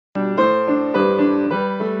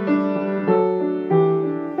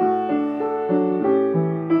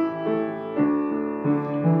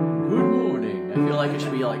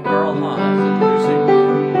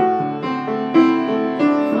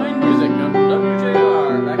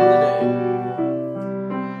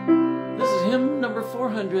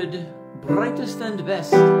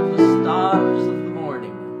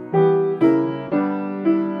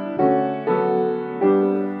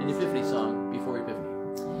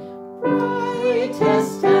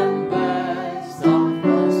Brightest and best of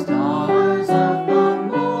the stars of the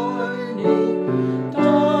morning,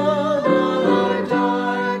 dawn on our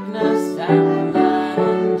darkness and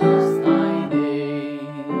lend us thine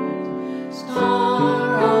aid.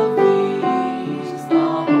 Star of the east, the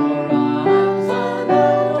horizon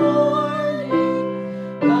adorning,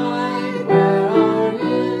 guide where our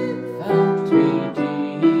infant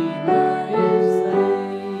Redeemer is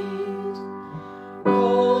laid.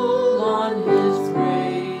 Roll on his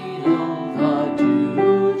cradle, the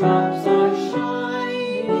dewdrops are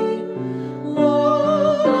shining.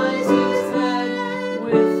 Low lies his head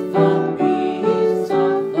with the beasts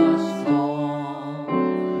of the song.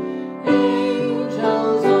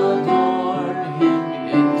 Angels adore him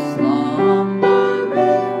in slumber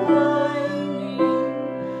reclining.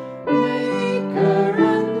 Maker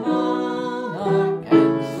and monarch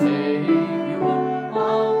and Savior of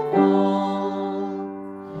all.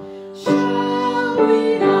 Shall we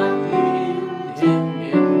not yield him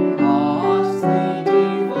in costly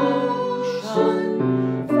devotion,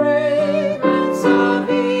 fragrance of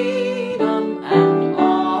Edom and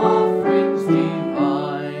offerings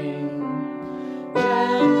divine,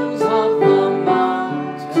 gems of the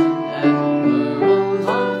mountain and pearls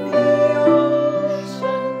of the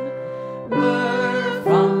ocean, myrrh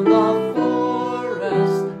from the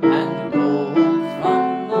forest and gold from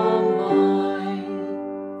the mine?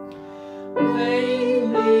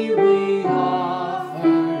 Vainly we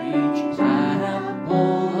offer each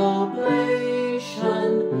ample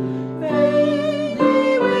oblation, vainly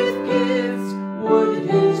with gifts would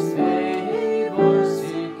his favor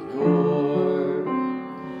secure.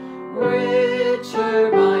 Richer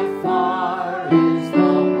by far is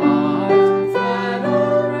the heart's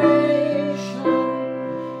adoration,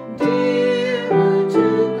 dearer to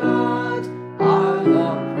God are the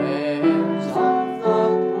prayers of the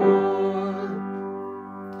poor.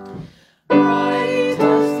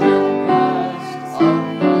 Brightest and best of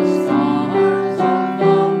the stars of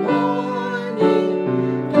the morning,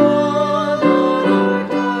 dawn on our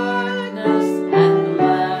darkness and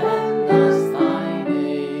lend us thine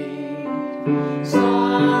aid.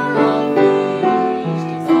 Star of the east,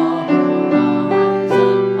 the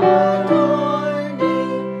horizon adorning,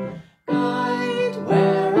 guide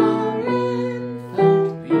where our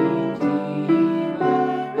infant Redeemer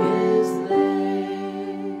is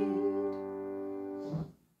laid.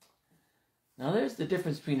 Now there's the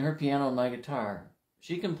difference between her piano and my guitar.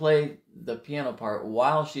 She can play the piano part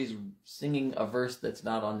while she's singing a verse that's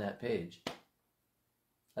not on that page.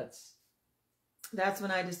 That's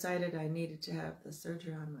when I decided I needed to have the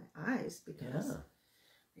surgery on my eyes because Yeah.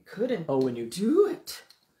 I couldn't When you do it.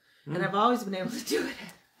 And I've always been able to do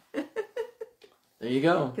it. there you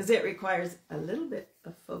go. Because it requires a little bit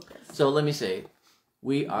of focus. So let me say,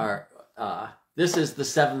 we are, this is the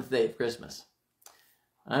 7th day of Christmas.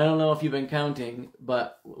 I don't know if you've been counting,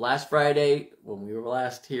 but last Friday, when we were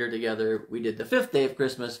last here together, we did the 5th day of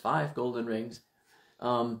Christmas, 5 golden rings.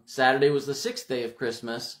 Saturday was the 6th day of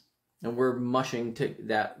Christmas, and we're mushing to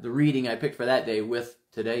the reading I picked for that day with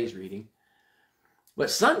today's reading.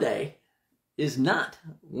 But Sunday is not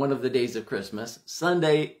one of the days of Christmas.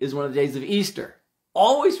 Sunday is one of the days of Easter.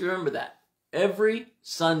 Always remember that. Every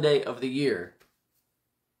Sunday of the year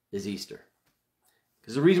is Easter.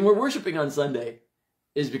 Because the reason we're worshiping on Sunday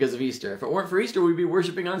is because of Easter. If it weren't for Easter, we'd be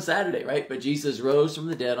worshiping on Saturday, right? But Jesus rose from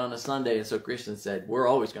the dead on a Sunday, and so Christians said, we're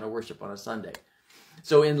always going to worship on a Sunday.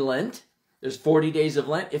 So in Lent, there's 40 days of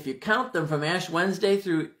Lent. If you count them from Ash Wednesday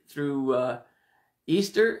through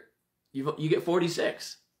Easter, you get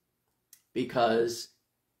 46. Because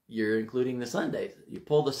you're including the Sundays. You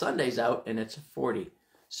pull the Sundays out, and it's 40.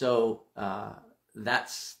 So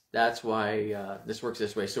that's why this works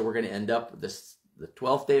this way. So we're going to end up with this. The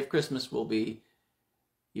 12th day of Christmas will be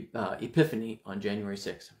Epiphany on January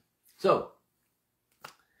 6th. So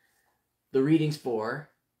the readings for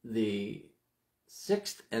the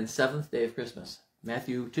 6th and 7th day of Christmas.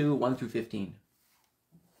 Matthew 2, 1 through 15.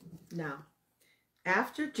 Now,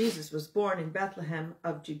 after Jesus was born in Bethlehem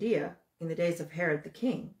of Judea in the days of Herod the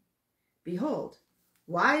king, behold,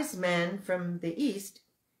 wise men from the east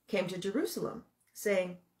came to Jerusalem,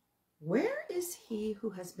 saying, where is he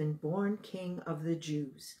who has been born King of the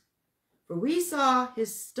Jews? For we saw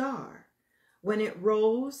his star when it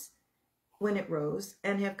rose,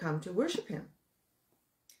 and have come to worship him.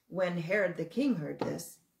 When Herod the king heard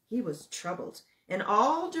this, he was troubled, and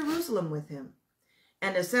all Jerusalem with him.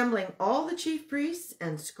 And assembling all the chief priests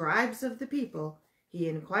and scribes of the people, he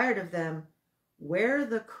inquired of them where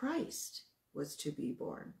the Christ was to be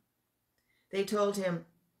born. They told him,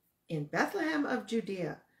 in Bethlehem of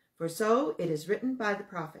Judea, for so it is written by the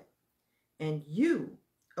prophet, And you,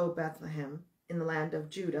 O Bethlehem, in the land of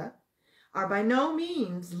Judah, are by no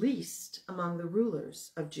means least among the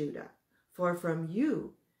rulers of Judah, for from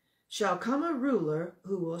you shall come a ruler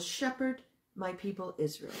who will shepherd my people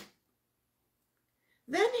Israel."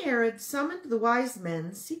 Then Herod summoned the wise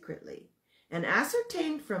men secretly and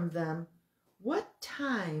ascertained from them what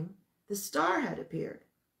time the star had appeared.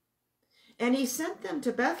 And he sent them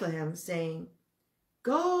to Bethlehem, saying,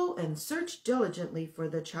 "Go and search diligently for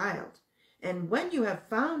the child, and when you have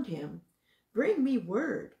found him, bring me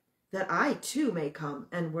word, that I too may come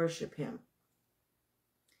and worship him."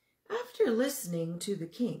 After listening to the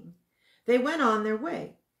king, they went on their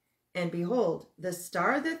way. And behold, the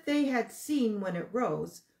star that they had seen when it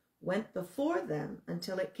rose went before them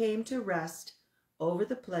until it came to rest over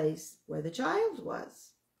the place where the child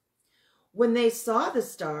was. When they saw the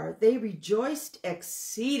star, they rejoiced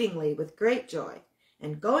exceedingly with great joy.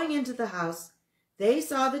 And going into the house, they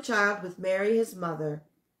saw the child with Mary his mother,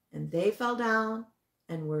 and they fell down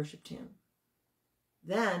and worshipped him.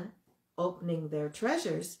 Then, opening their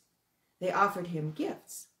treasures, they offered him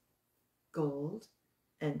gifts, gold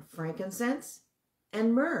and frankincense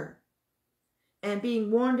and myrrh. And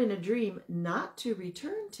being warned in a dream not to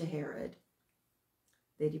return to Herod,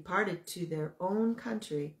 they departed to their own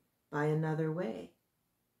country by another way.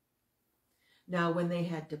 Now when they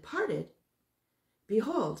had departed,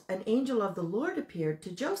 behold, an angel of the Lord appeared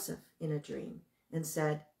to Joseph in a dream and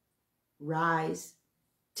said, "Rise,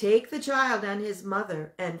 take the child and his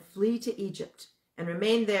mother and flee to Egypt, and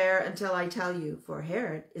remain there until I tell you, for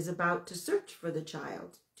Herod is about to search for the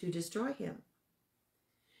child to destroy him."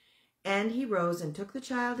 And he rose and took the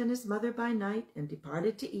child and his mother by night and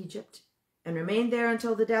departed to Egypt, and remained there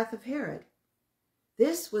until the death of Herod.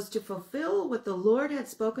 This was to fulfill what the Lord had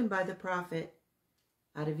spoken by the prophet,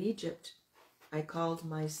 "Out of Egypt I called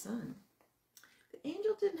my son." The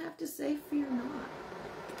angel didn't have to say, "Fear not."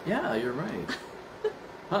 Yeah, you're right.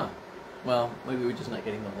 Huh. Well, maybe we're just not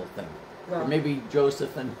getting the whole thing. Well, Or maybe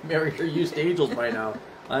Joseph and Mary are used to angels by now.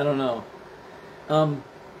 I don't know.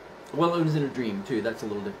 Well, it was in a dream too. That's a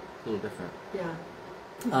little different. yeah.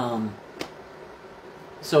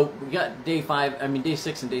 So we got day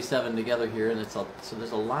 6 and day 7 together here, and so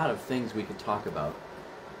there's a lot of things we could talk about.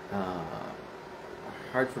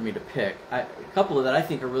 Hard for me to pick. A couple of that I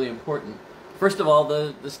think are really important. First of all,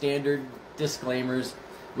 the standard disclaimers.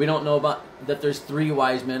 We don't know about that there's 3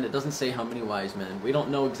 wise men. It doesn't say how many wise men. We don't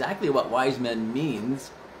know exactly what wise men means.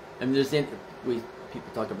 I mean,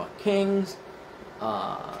 people talk about kings,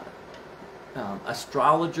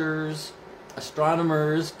 astrologers,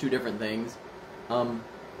 astronomers, 2 different things.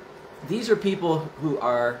 These are people who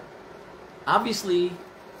are obviously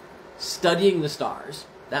studying the stars.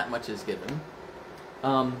 That much is given.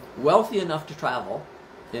 Wealthy enough to travel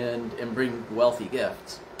and bring wealthy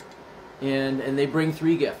gifts. And they bring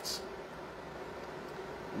 3 gifts,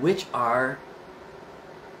 which are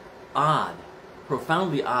odd,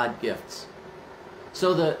 profoundly odd gifts.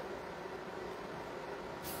 So the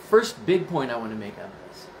first big point I want to make out of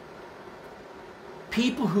this,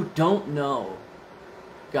 people who don't know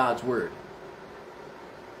God's Word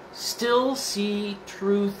still see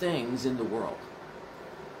true things in the world.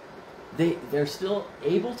 They're still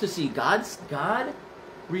able to see God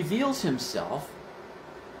reveals Himself.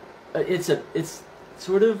 It's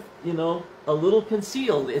sort of, a little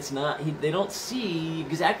concealed. It's not, they don't see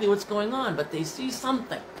exactly what's going on, but they see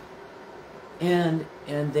something. And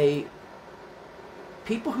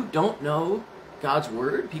people who don't know God's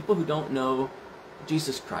Word, people who don't know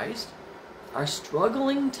Jesus Christ, are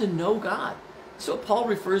struggling to know God. So Paul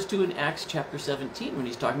refers to in Acts chapter 17 when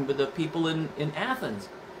he's talking with the people in Athens.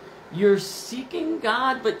 You're seeking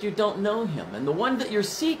God, but you don't know Him. And the one that you're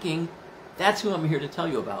seeking, that's who I'm here to tell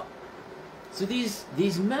you about. So these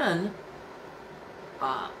men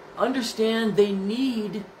understand they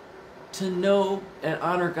need to know and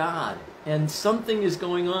honor God. And something is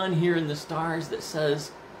going on here in the stars that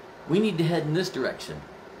says, we need to head in this direction.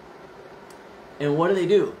 And what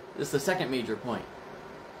do? This is the second major point.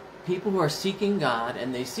 People who are seeking God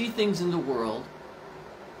and they see things in the world,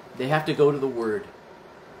 they have to go to the Word.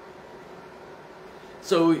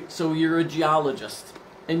 So you're a geologist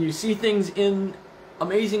and you see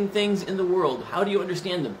amazing things in the world. How do you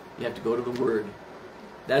understand them? You have to go to the Word.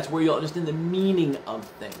 That's where you'll understand the meaning of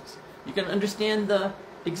things. You can understand the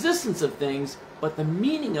existence of things, but the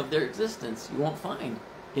meaning of their existence you won't find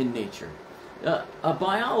in nature. A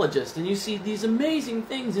biologist, and you see these amazing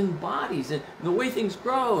things in bodies and the way things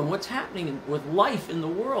grow and what's happening with life in the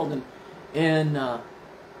world, and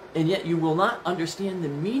yet you will not understand the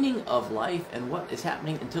meaning of life and what is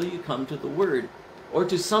happening until you come to the Word, or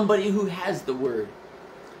to somebody who has the Word.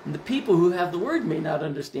 And the people who have the word may not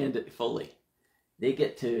understand it fully. They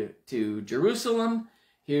get to Jerusalem.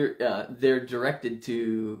 Here, they're directed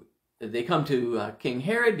to, they come to King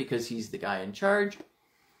Herod because he's the guy in charge.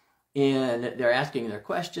 And they're asking their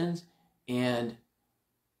questions. And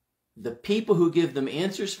the people who give them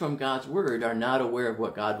answers from God's word are not aware of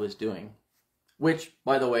what God was doing. Which,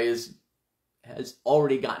 by the way, has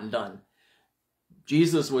already gotten done.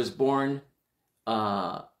 Jesus was born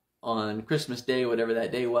on Christmas Day, whatever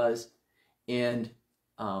that day was, and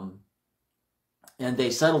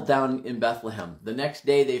they settled down in Bethlehem. The next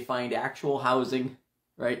day, they find actual housing,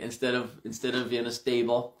 right? Instead of in a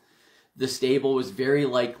stable. The stable was very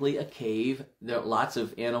likely a cave. There are lots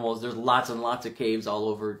of animals. There's lots and lots of caves all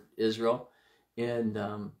over Israel, and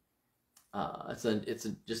it's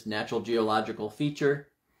a just natural geological feature.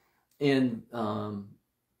 And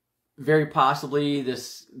very possibly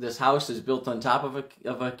this house is built on top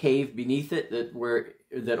of a cave beneath it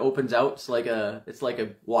that opens out. It's like a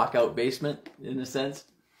walkout basement in a sense,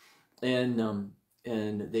 and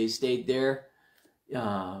they stayed there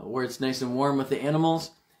where it's nice and warm with the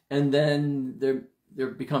animals, and then there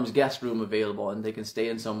becomes guest room available, and they can stay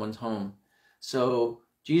in someone's home. So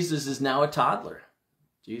Jesus is now a toddler.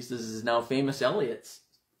 Jesus is now famous Elliot's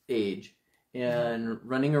age and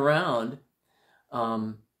running around.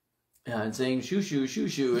 And saying shoo shoo shoo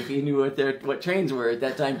shoo if he knew what trains were at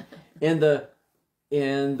that time, and the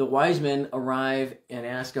wise men arrive and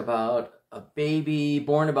ask about a baby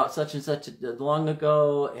born about such and such long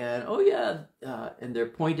ago, and oh yeah, and they're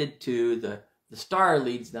pointed to the star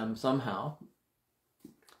leads them somehow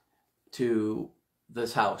to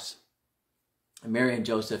this house, Mary and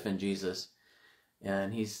Joseph and Jesus,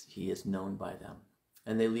 and he is known by them,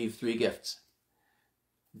 and they leave 3 gifts: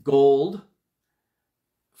 gold,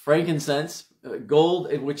 frankincense,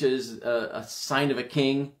 gold, which is a sign of a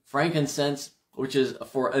king, frankincense, which is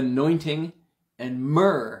for anointing, and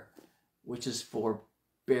myrrh, which is for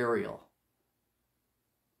burial.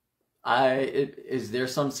 Is there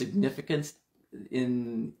some significance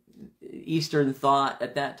in Eastern thought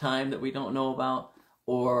at that time that we don't know about?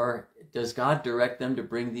 Or does God direct them to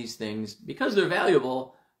bring these things because they're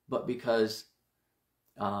valuable, but because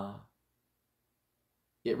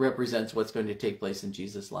it represents what's going to take place in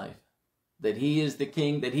Jesus' life? That he is the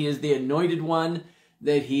king, that he is the anointed one,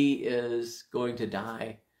 that he is going to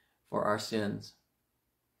die for our sins.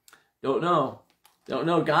 Don't know.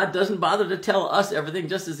 God doesn't bother to tell us everything,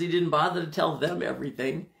 just as he didn't bother to tell them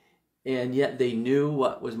everything. And yet they knew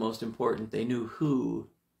what was most important. They knew who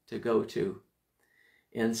to go to.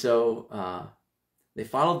 And so they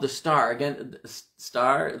followed the star. Again,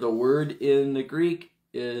 star, the word in the Greek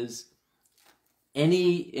is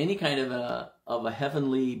any kind of a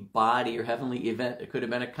heavenly body or heavenly event. It could have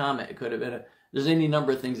been a comet. It could have been there's any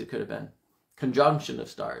number of things it could have been. Conjunction of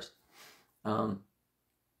stars.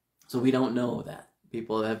 So we don't know that.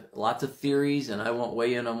 People have lots of theories, and I won't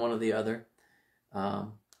weigh in on one or the other.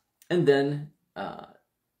 And then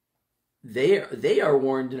they are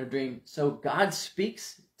warned in a dream. So God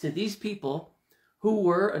speaks to these people who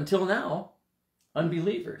were, until now,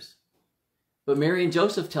 unbelievers. But Mary and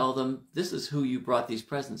Joseph tell them, this is who you brought these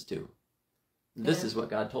presents to. This is what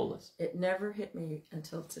God told us. It never hit me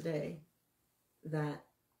until today that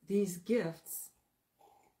these gifts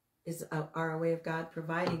are a way of God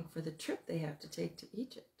providing for the trip they have to take to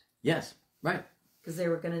Egypt. Yes, right. Because they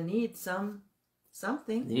were going to need something.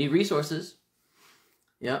 They need resources.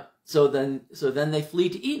 Yeah. So then they flee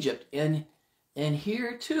to Egypt, and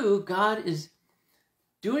here too, God is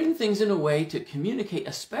doing things in a way to communicate,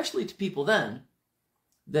 especially to people then,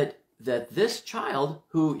 that this child,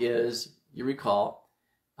 who is, you recall,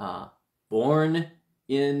 born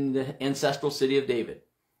in the ancestral city of David,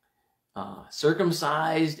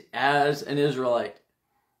 circumcised as an Israelite,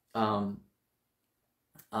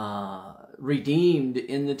 redeemed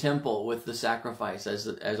in the temple with the sacrifice,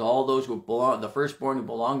 as all those who belong, the firstborn who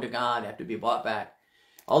belong to God, have to be bought back.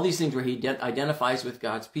 All these things where he identifies with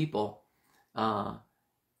God's people,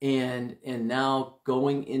 and now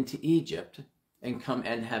going into Egypt and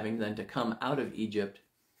having then to come out of Egypt,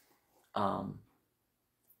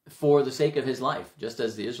 for the sake of his life, just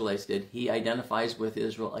as the Israelites did. He identifies with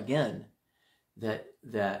Israel again,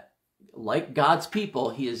 that like God's people,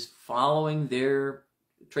 he is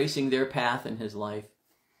tracing their path in his life,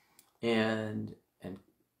 and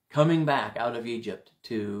coming back out of Egypt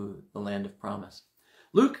to the land of promise.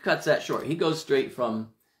 Luke cuts that short. He goes straight from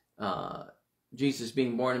Jesus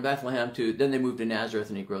being born in Bethlehem to, then they move to Nazareth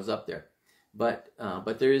and he grows up there. But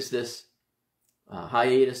there is this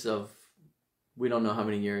hiatus of, we don't know how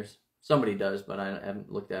many years. Somebody does, but I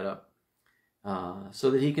haven't looked that up.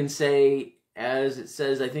 So that he can say as it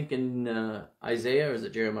says, I think in Isaiah, or is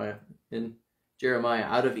it Jeremiah? In Jeremiah,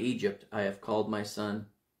 out of Egypt I have called my son.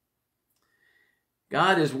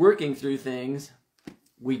 God is working through things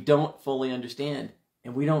we don't fully understand,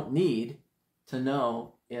 and we don't need to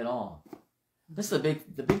know it all. That's the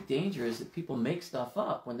big danger, is that people make stuff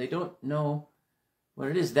up when they don't know what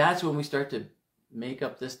it is. That's when we start to make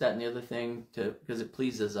up this, that, and the other thing because it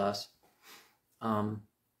pleases us.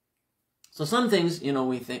 So some things,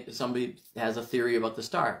 we think somebody has a theory about the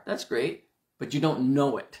star. That's great, but you don't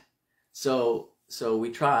know it. So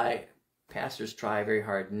pastors try very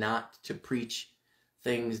hard not to preach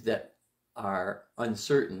things that are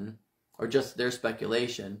uncertain or just their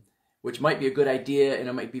speculation, which might be a good idea and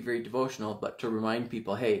it might be very devotional, but to remind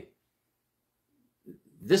people, hey,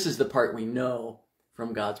 this is the part we know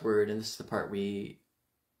from God's word, and this is the part we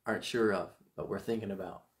aren't sure of, but we're thinking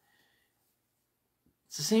about.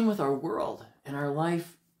 It's the same with our world and our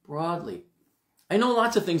life broadly. I know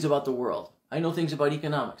lots of things about the world. I know things about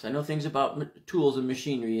economics. I know things about tools and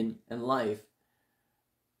machinery and life.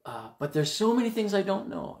 But there's so many things I don't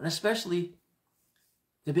know. And especially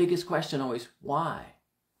the biggest question always, why?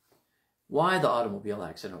 Why the automobile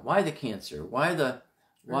accident? Why the cancer? Why the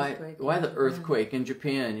earthquake in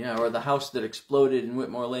Japan? Or the house that exploded in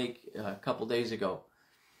Whitmore Lake a couple days ago.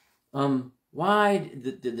 Why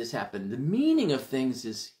did this happen? The meaning of things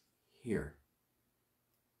is here.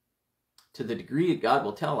 To the degree that God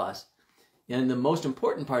will tell us, and the most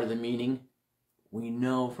important part of the meaning, we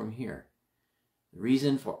know from here. The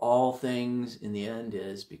reason for all things in the end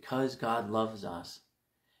is because God loves us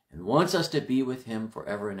and wants us to be with him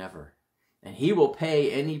forever and ever. And he will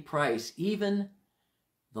pay any price, even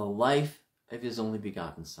the life of his only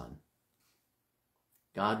begotten Son.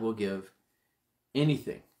 God will give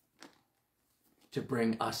anything to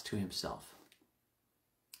bring us to himself.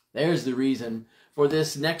 There's the reason for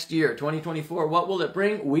this next year, 2024. What will it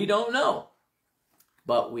bring? We don't know.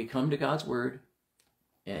 But we come to God's word,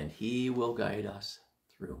 and he will guide us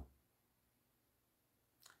through.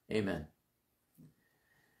 Amen.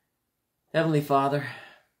 Heavenly Father,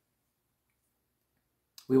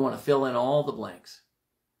 we want to fill in all the blanks.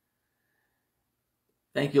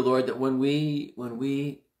 Thank you, Lord, that when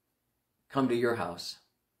we come to your house,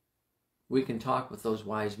 we can talk with those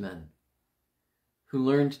wise men who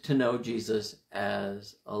learned to know Jesus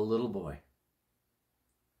as a little boy.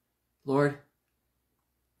 Lord,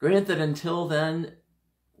 grant that until then,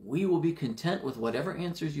 we will be content with whatever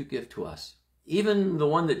answers you give to us. Even the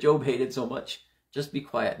one that Job hated so much, just be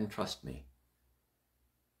quiet and trust me.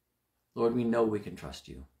 Lord, we know we can trust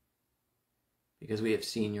you because we have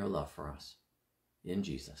seen your love for us in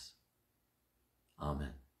Jesus.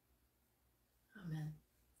 Amen. Amen.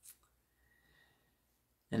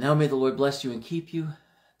 And now may the Lord bless you and keep you.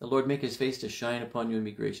 The Lord make his face to shine upon you and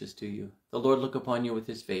be gracious to you. The Lord look upon you with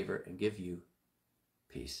his favor and give you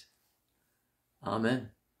peace. Amen.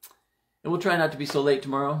 And we'll try not to be so late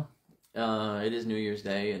tomorrow. It is New Year's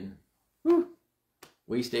Day, and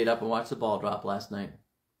we stayed up and watched the ball drop last night.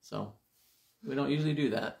 So we don't usually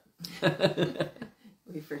do that.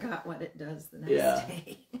 We forgot what it does the next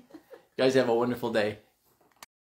day. Guys, have a wonderful day.